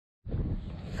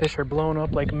fish are blowing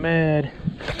up like mad.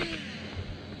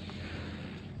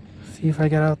 See if I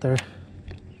get out there.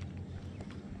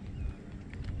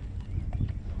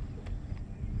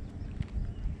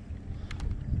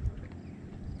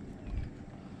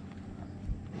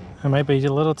 I might be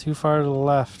a little too far to the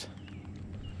left.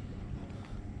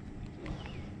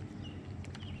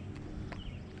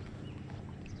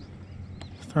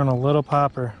 Throwing a little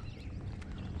popper.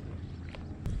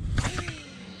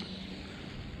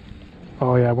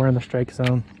 Oh yeah, we're in the strike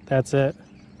zone. That's it.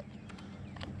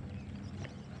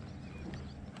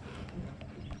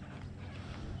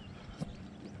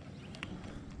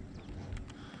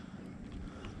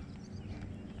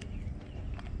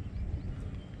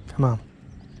 Come on.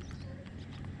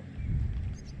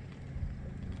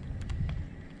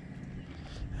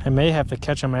 I may have to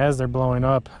catch them as they're blowing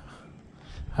up.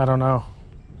 I don't know.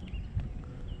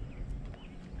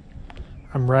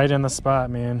 I'm right in the spot,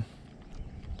 man.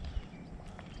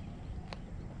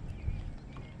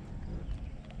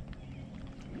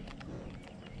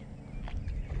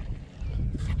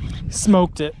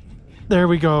 Smoked it. There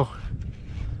we go.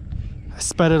 I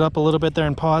sped it up a little bit there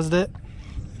and paused it.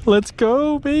 Let's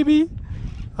go, baby.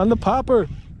 On the popper.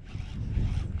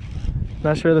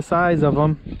 Not sure the size of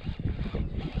him.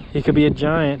 He could be a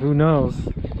giant, who knows?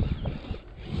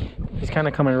 He's kind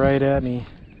of coming right at me.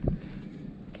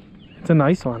 It's a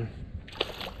nice one.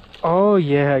 Oh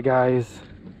yeah, guys.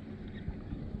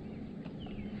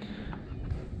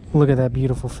 Look at that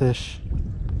beautiful fish.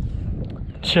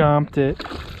 Chomped it.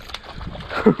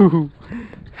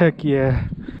 Heck yeah.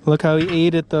 Look how he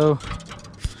ate it though.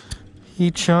 He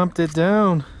chomped it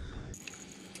down.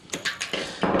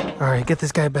 All right, get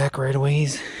this guy back right away.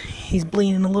 He's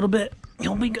bleeding a little bit.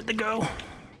 He'll be good to go.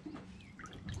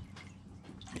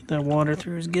 Get that water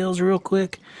through his gills real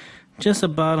quick. Just a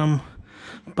bottom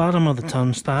of the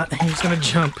tongue spot. He's gonna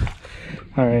jump.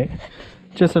 All right,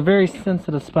 just a very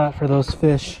sensitive spot for those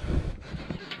fish.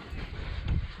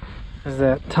 Is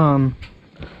that tongue.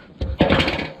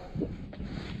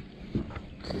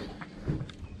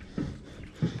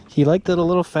 He liked it a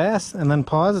little fast and then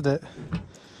paused it.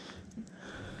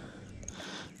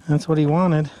 That's what he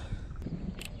wanted.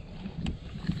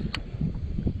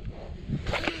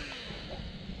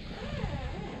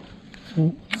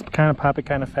 Just kind of pop it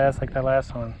kind of fast like that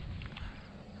last one.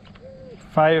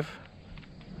 5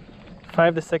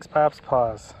 to 6 pops,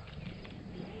 pause.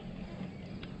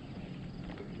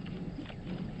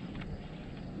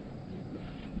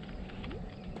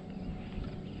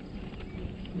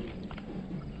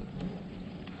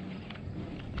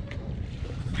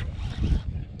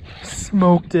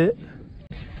 Smoked it.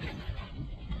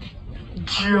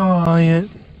 Giant.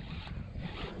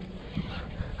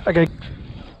 Okay.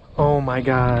 Oh my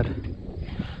God.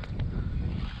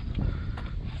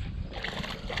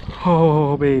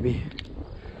 Oh baby.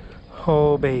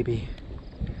 Oh baby.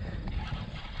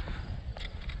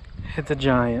 It's a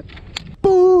giant.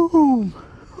 Boom!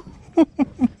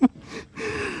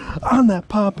 On that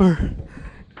popper.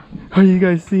 Are you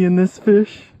guys seeing this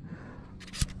fish?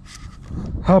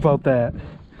 How about that?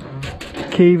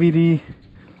 KVD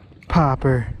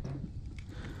popper.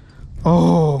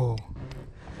 Oh,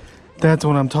 that's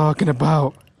what I'm talking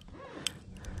about.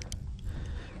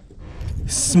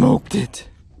 Smoked it.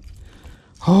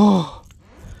 Oh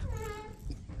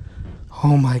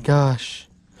my gosh.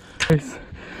 Nice.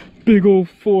 Big old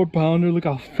 4-pounder. Look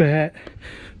how fat.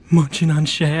 Munching on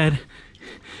shad.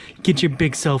 Get your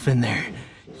big self in there,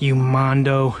 you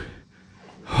mondo.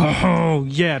 Oh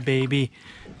yeah, baby.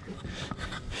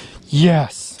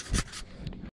 Yes.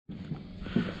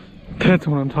 That's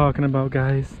what I'm talking about,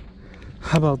 guys.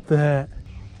 How about that?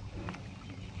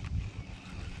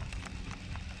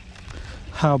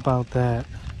 How about that?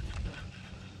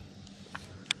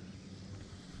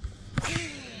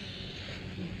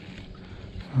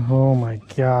 Oh my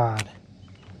God.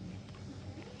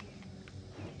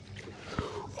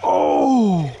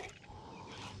 Oh!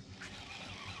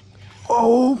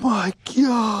 Oh my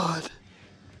God!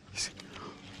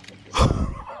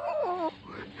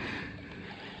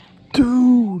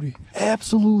 Dude,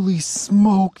 absolutely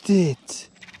smoked it.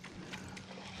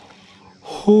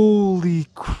 Holy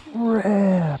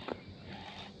crap.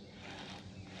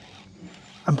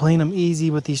 I'm playing them easy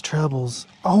with these trebles.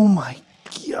 Oh my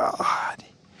God.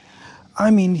 I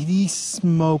mean, he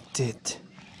smoked it.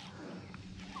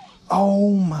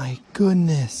 Oh my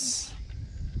goodness.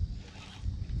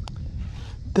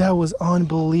 That was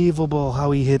unbelievable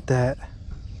how he hit that.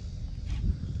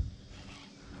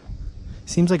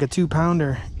 Seems like a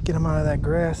 2-pounder. Get him out of that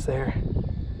grass there.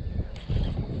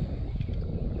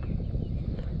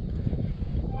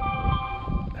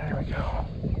 There we go.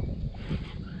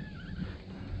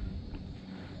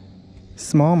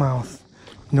 smallmouth.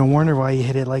 No wonder why you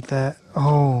hit it like that.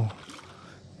 Oh,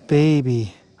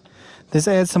 baby. This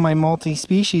adds to my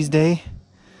multi-species day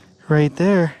right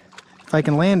there. If I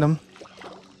can land them.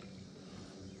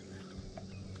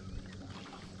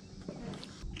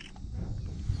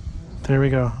 There we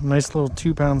go. Nice little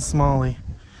 2-pound smallie.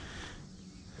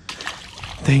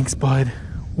 Thanks, bud.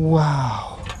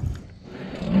 Wow.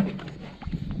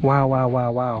 Wow, wow,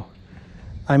 wow, wow.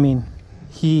 I mean,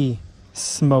 he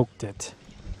smoked it.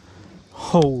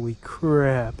 Holy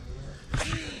crap.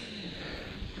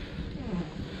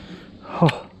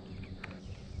 Oh.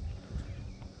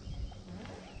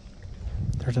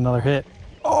 There's another hit.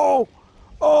 Oh!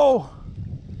 Oh!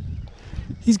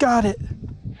 He's got it.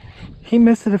 He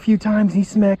missed it a few times. He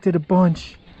smacked it a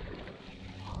bunch.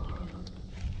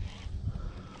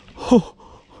 Oh,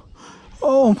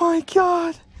 oh my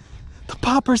God. The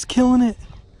popper's killing it.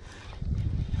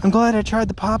 I'm glad I tried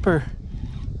the popper.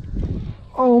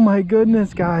 Oh my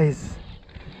goodness, guys.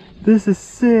 This is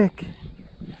sick.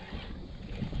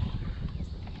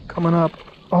 Coming up.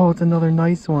 Oh, it's another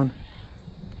nice one.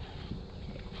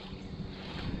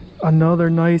 Another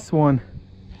nice one.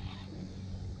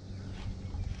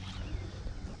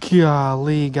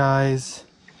 Golly, guys.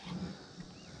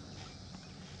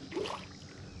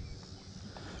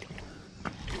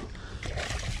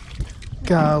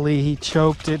 Golly, he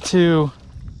choked it too.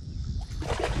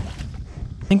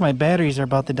 I think my batteries are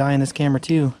about to die in this camera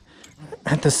too. I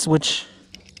have to switch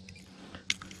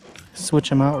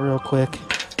them out real quick.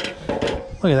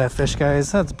 Look at that fish,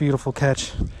 guys. That's a beautiful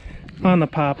catch on the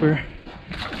popper.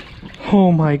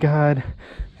 Oh my God.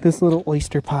 This little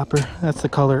oyster popper. That's the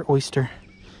color oyster.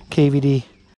 KVD.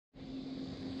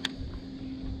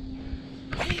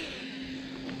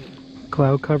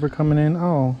 Cloud cover coming in.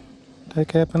 Oh, what the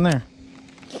heck happened there?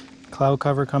 Cloud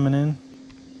cover coming in.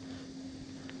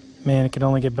 Man, it could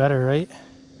only get better, right?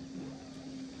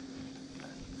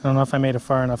 I don't know if I made a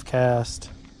far enough cast.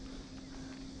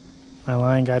 My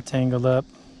line got tangled up.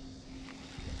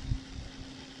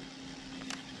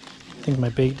 I think my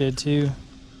bait did too.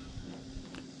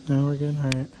 No, we're good?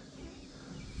 Alright.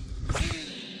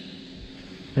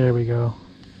 There we go.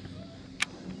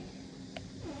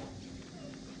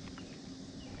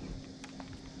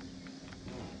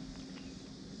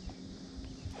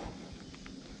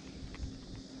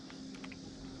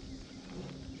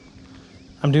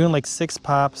 I'm doing like 6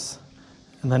 pops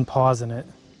and then pausing it.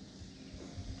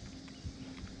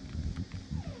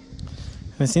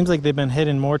 And it seems like they've been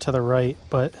hitting more to the right,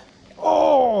 but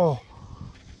oh!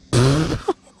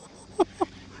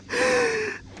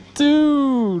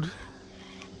 Dude!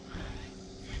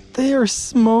 They are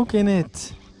smoking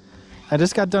it. I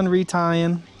just got done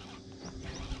retying.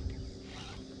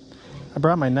 I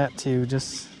brought my net too,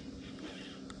 just...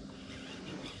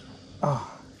 Oh.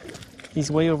 He's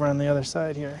way over on the other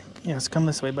side here. Yes, come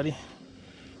this way, buddy.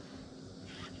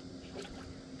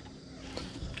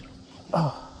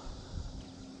 Oh.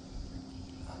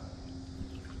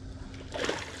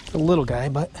 A little guy,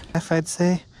 but if I'd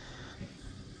say.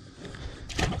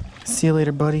 See you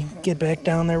later, buddy. Get back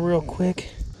down there real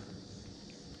quick.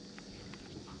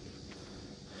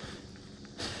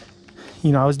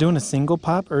 You know, I was doing a single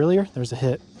pop earlier. There's a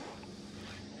hit.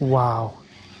 Wow.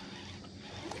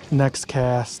 Next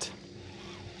cast.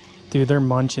 Dude, they're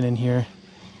munching in here.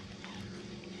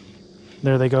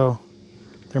 There they go.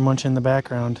 They're munching in the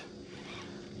background.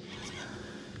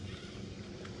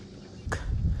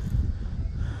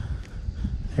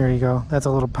 There you go. That's a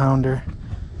little pounder.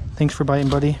 Thanks for biting,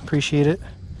 buddy. Appreciate it.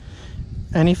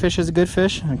 Any fish is a good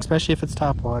fish, especially if it's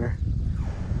topwater.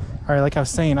 All right, like I was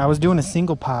saying, I was doing a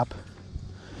single pop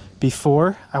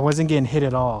before. I wasn't getting hit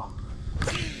at all.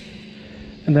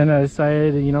 And then I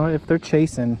decided, you know, if they're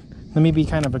chasing, let me be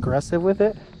kind of aggressive with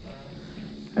it.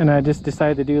 And I just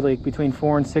decided to do like between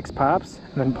 4 and 6 pops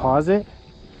and then pause it.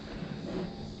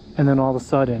 And then all of a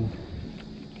sudden,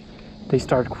 they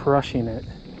start crushing it.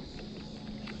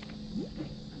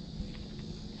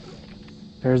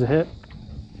 There's a hit.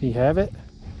 Do you have it?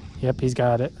 Yep, he's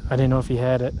got it. I didn't know if he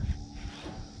had it.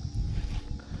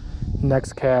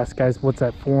 Next cast, guys. What's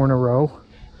that, 4 in a row?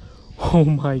 Oh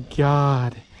my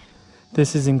God.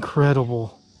 This is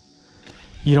incredible.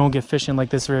 You don't get fishing like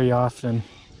this very often.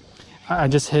 I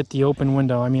just hit the open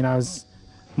window. I mean, I was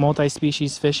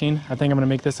multi-species fishing. I think I'm gonna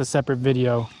make this a separate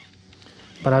video.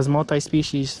 But I was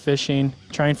multi-species fishing,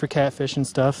 trying for catfish and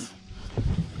stuff.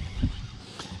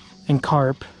 And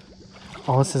carp.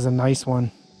 Oh, this is a nice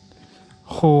one.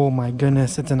 Oh my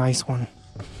goodness, it's a nice one.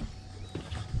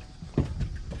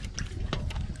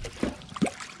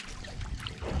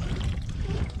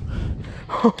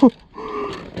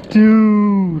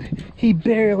 Dude, he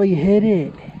barely hit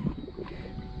it.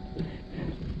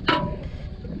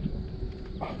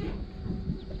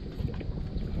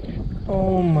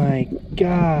 Oh my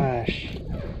gosh.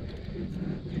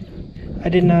 I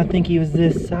did not think he was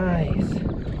this size.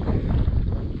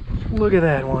 Look at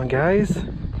that one, guys.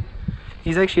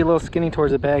 He's actually a little skinny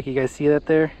towards the back. You guys see that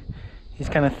there? He's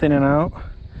kind of thinning out.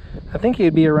 I think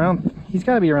he'd be around, he's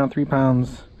got to be around 3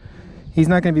 pounds. He's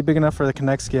not going to be big enough for the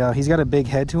Connect scale. He's got a big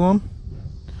head to him,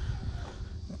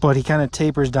 but he kind of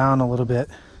tapers down a little bit.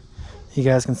 You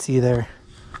guys can see there.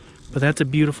 But that's a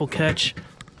beautiful catch.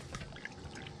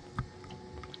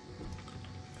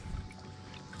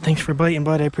 Thanks for biting,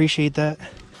 bud. I appreciate that.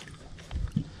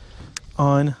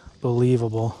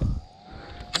 Unbelievable.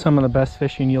 Some of the best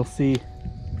fishing you'll see.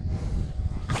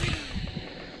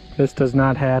 This does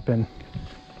not happen,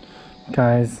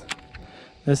 guys.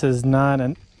 This is not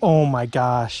an, oh my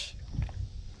gosh.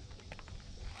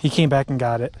 He came back and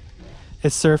got it.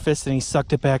 It surfaced and he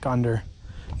sucked it back under.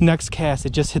 Next cast,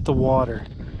 it just hit the water.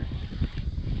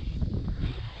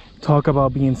 Talk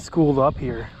about being schooled up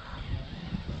here.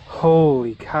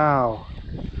 Holy cow.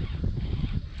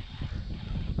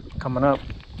 Coming up.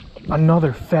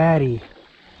 Another fatty.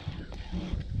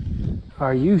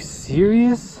 Are you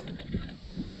serious?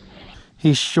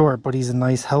 He's short, but he's a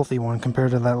nice healthy one compared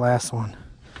to that last one.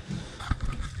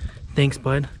 Thanks,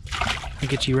 bud. I'll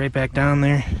get you right back down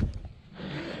there.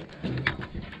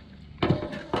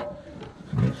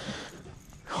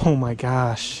 Oh my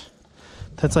gosh.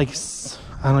 That's like,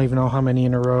 I don't even know how many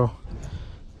in a row.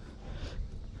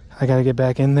 I gotta get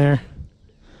back in there.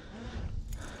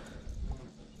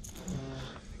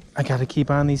 I gotta keep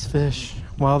on these fish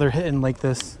while they're hitting like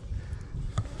this.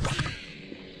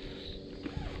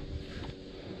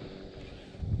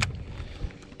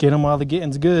 Get them while the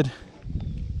getting's good.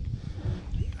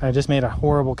 I just made a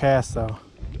horrible cast though.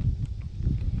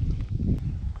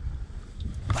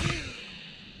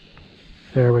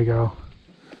 There we go.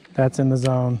 That's in the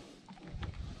zone.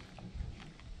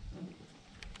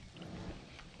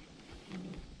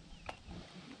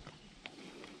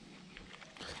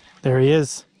 There he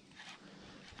is.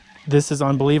 This is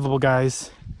unbelievable,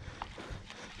 guys.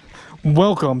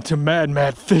 Welcome to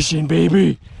Mad Fishing,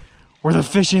 baby. Where the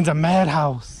fishing's a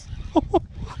madhouse.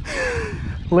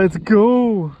 Let's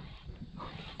go.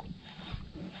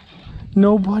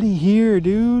 Nobody here,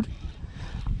 dude.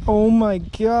 Oh my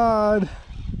God.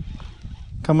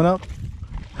 Coming up.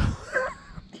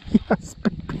 Yes,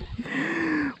 baby.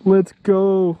 Let's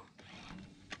go.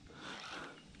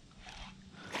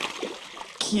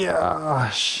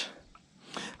 Gosh.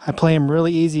 I play him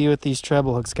really easy with these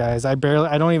treble hooks, guys. I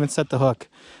don't even set the hook.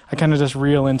 I kind of just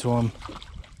reel into them.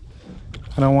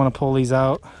 I don't want to pull these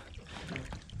out.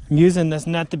 I'm using this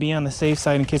net to be on the safe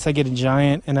side in case I get a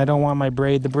giant and I don't want my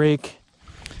braid to break.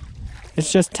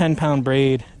 It's just 10-pound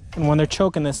braid. And when they're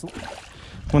choking this,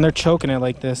 when they're choking it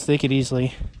like this, they could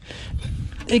easily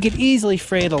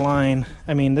fray the line.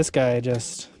 I mean, this guy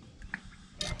just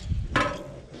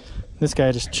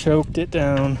choked it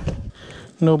down.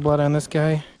 No blood on this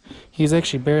guy. He's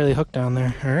actually barely hooked down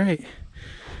there. All right.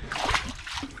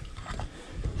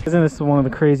 Isn't this one of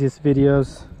the craziest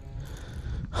videos?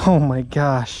 Oh my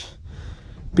gosh.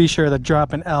 Be sure to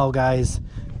drop an L, guys.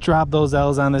 Drop those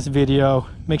L's on this video.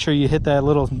 Make sure you hit that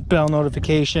little bell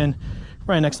notification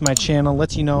right next to my channel.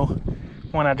 Lets you know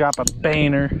when I drop a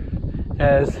banger,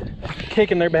 as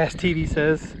Kicking Their Bass TV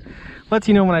says. Lets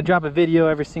you know when I drop a video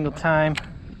every single time.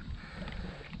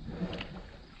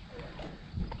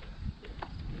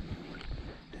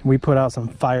 We put out some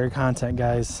fire content,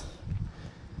 guys.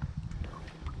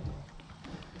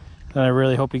 And I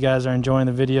really hope you guys are enjoying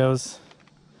the videos.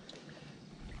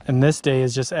 And this day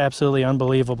is just absolutely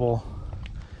unbelievable.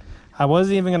 I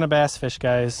wasn't even gonna bass fish,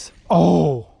 guys.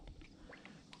 Oh!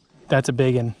 That's a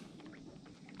big one.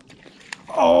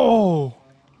 Oh!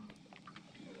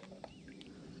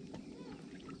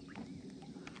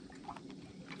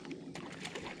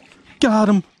 Got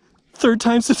him! 3rd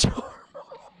time's the charm.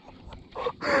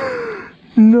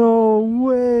 No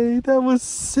way! That was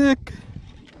sick!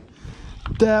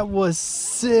 That was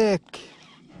sick!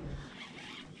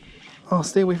 Oh,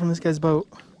 stay away from this guy's boat.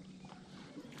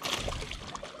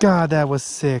 God, that was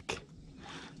sick.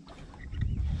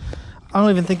 I don't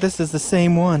even think this is the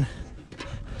same one.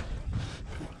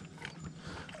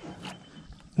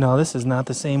 No, this is not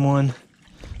the same one.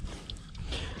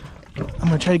 I'm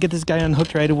gonna try to get this guy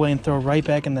unhooked right away and throw right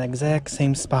back in the exact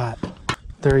same spot.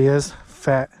 There he is,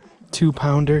 fat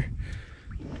 2-pounder.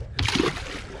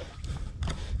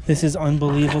 This is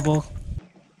unbelievable.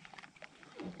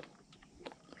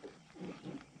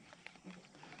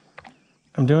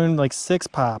 I'm doing like 6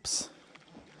 pops.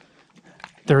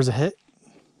 There's a hit.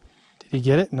 Did he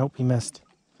get it? Nope, he missed.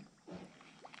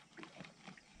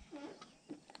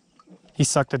 He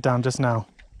sucked it down just now.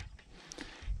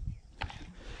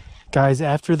 Guys,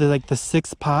 after the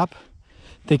 6th pop,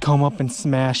 they come up and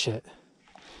smash it.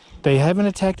 They haven't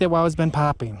attacked it while it's been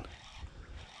popping.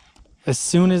 As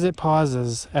soon as it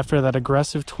pauses after that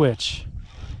aggressive twitch,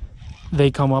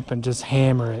 they come up and just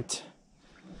hammer it.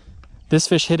 This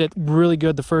fish hit it really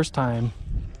good the first time.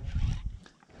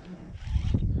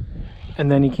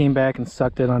 And then he came back and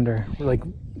sucked it under. Like,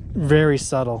 very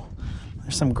subtle.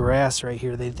 There's some grass right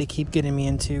here they keep getting me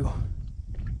into.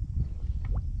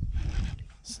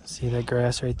 See that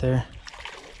grass right there?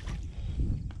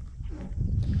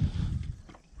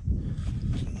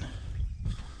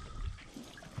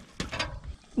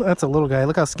 That's a little guy.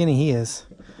 Look how skinny he is.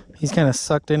 He's kind of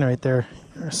sucked in right there.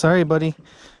 Sorry, buddy.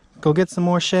 Go get some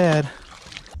more shad.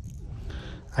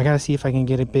 I gotta see if I can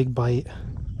get a big bite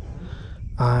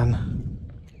on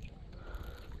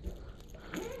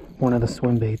one of the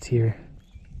swim baits here.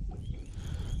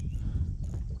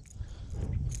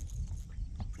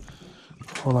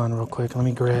 Hold on real quick. Let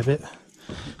me grab it.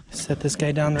 Set this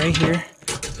guy down right here.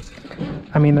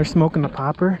 I mean, they're smoking the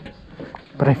popper,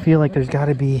 but I feel like there's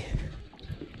gotta be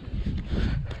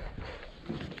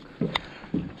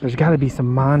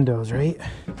some mondos, right?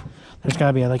 There's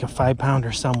gotta be like a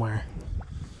 5-pounder somewhere.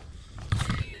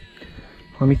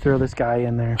 Let me throw this guy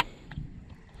in there.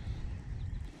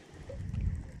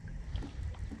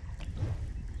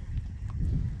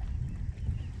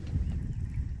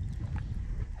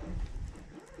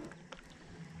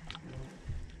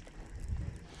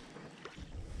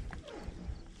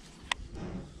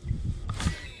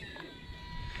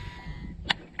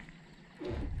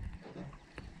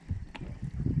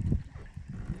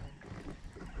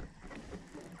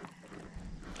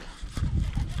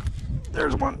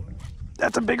 There's one.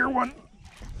 That's a bigger one.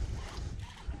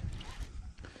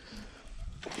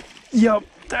 Yup,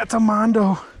 that's a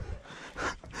mondo.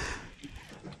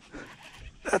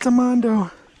 That's a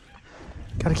mondo.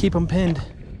 Gotta keep them pinned.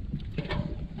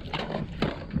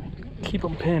 Keep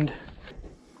them pinned.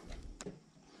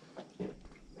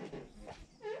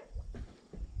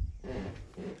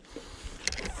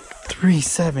 Three,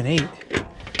 7, 8.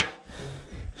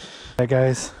 Hey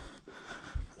guys.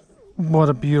 What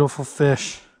a beautiful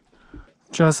fish.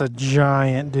 Just a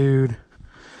giant dude.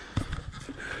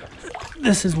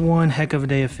 This is one heck of a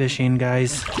day of fishing,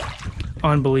 guys.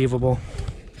 Unbelievable.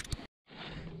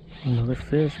 Another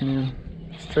fish, man.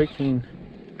 Straight king.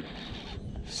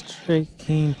 Straight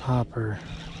king popper.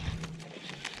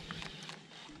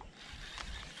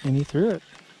 And he threw it.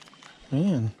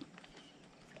 Man.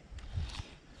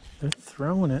 They're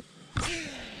throwing it.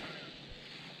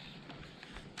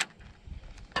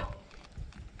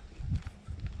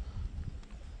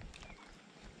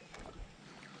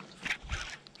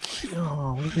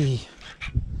 Golly.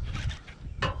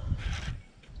 Do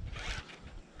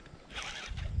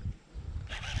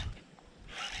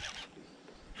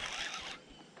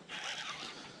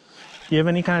you have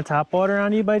any kind of top water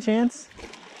on you by chance?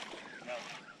 No.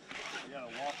 You got a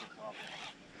walker top.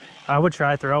 I would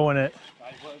try throwing it.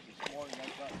 I was this morning.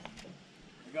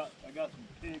 I got some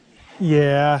pigs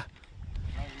Yeah. right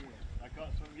here. I caught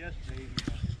some yesterday.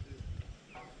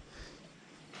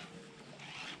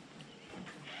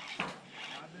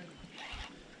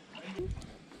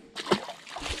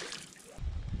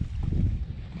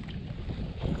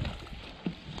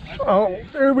 Oh,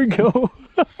 there we go.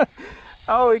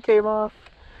 Oh, he came off.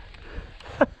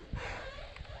 That's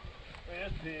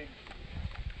big.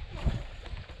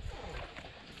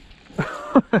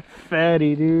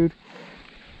 Fatty, dude.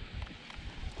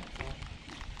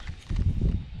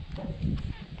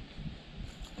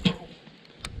 I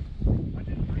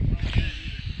didn't bring my hand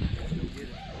either. Go get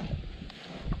it.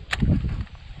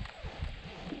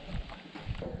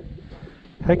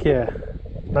 Heck yeah.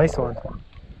 Nice one.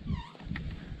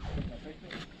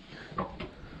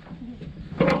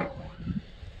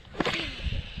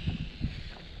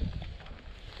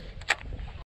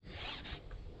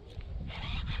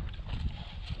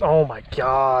 Oh my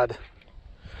God.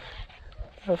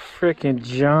 A freaking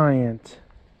giant.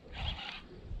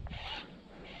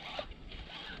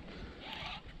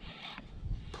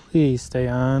 Please stay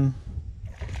on.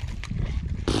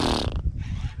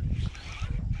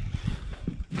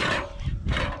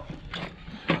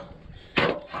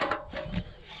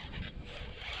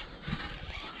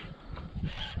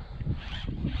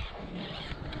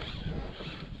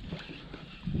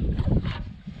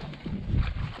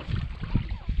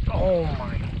 Oh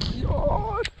my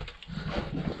God.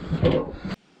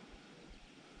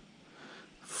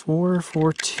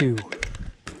 442.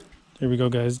 There we go,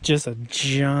 guys. Just a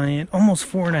giant, almost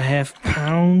 4.5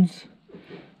 pounds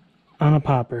on a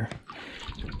popper.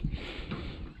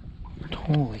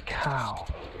 Holy cow.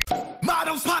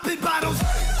 Models popping bottles.